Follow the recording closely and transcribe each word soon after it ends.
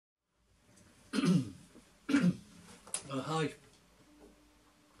Hi,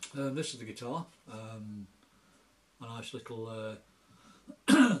 this is the guitar, a nice little,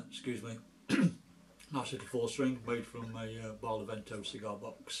 excuse me, nice little 4-string made from a Barlovento cigar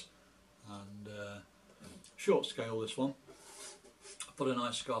box, and short scale this one. I put a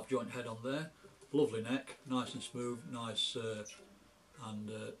nice scarf joint head on there, lovely neck, nice and smooth, nice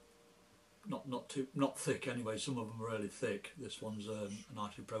and not thick anyway. Some of them are really thick. This one's a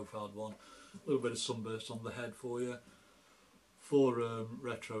nicely profiled one. A little bit of sunburst on the head for you. 4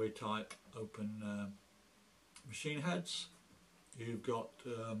 retro type open machine heads. You've got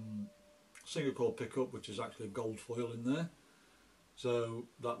single coil pickup, which is actually gold foil in there, so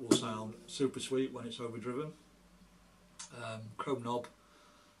that will sound super sweet when it's overdriven. Chrome knob,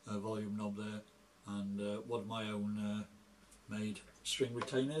 volume knob there, and one of my own made string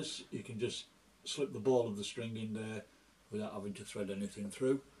retainers. You can just slip the ball of the string in there without having to thread anything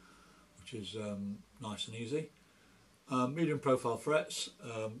through, which is nice and easy. Medium profile frets,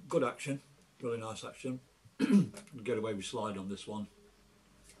 good action, really nice action. Get away with slide on this one.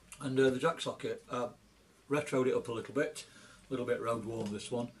 And the jack socket, retroed it up a little bit road worn this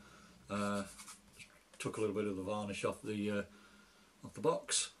one. Took a little bit of the varnish off the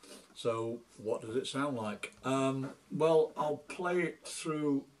box. So what does it sound like? Well, I'll play it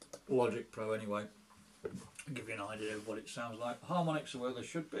through Logic Pro anyway, and give you an idea of what it sounds like. Harmonics are where they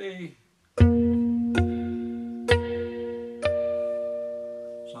should be.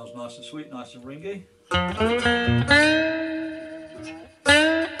 Sounds nice and sweet, nice and ringy.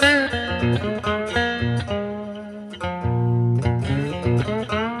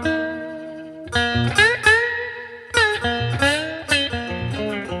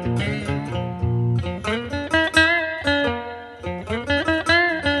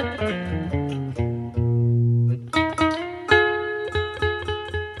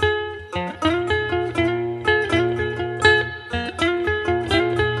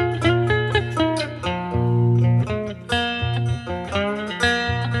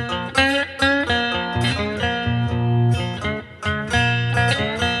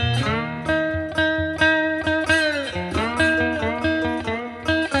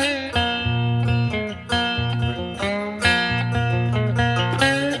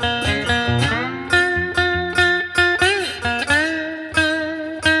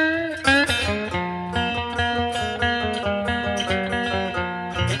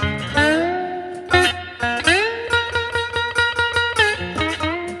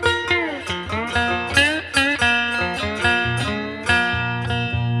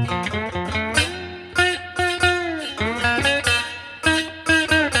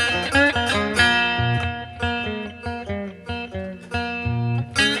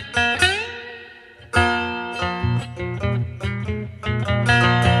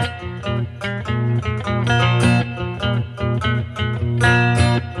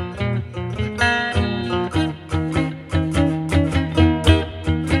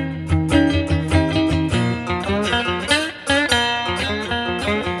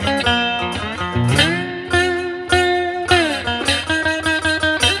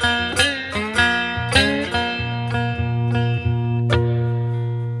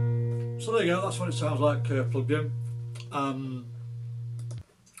 So there you go, that's what it sounds like plugged in.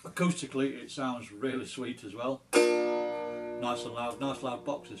 Acoustically it sounds really sweet as well. Nice and loud, nice loud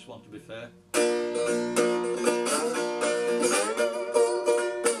box this one, to be fair.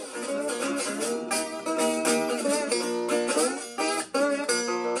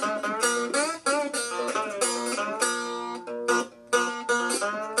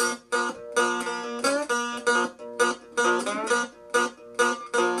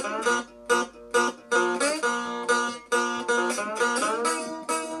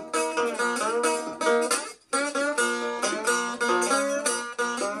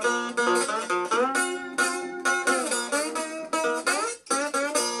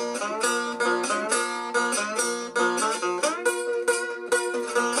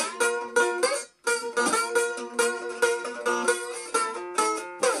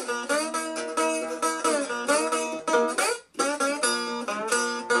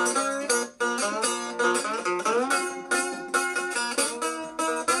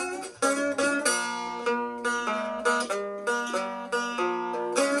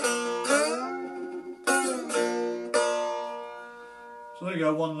 So there you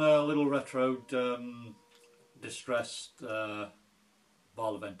go, one little retroed, distressed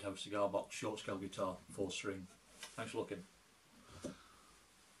Barlovento cigar box short scale guitar, 4-string. Thanks for looking.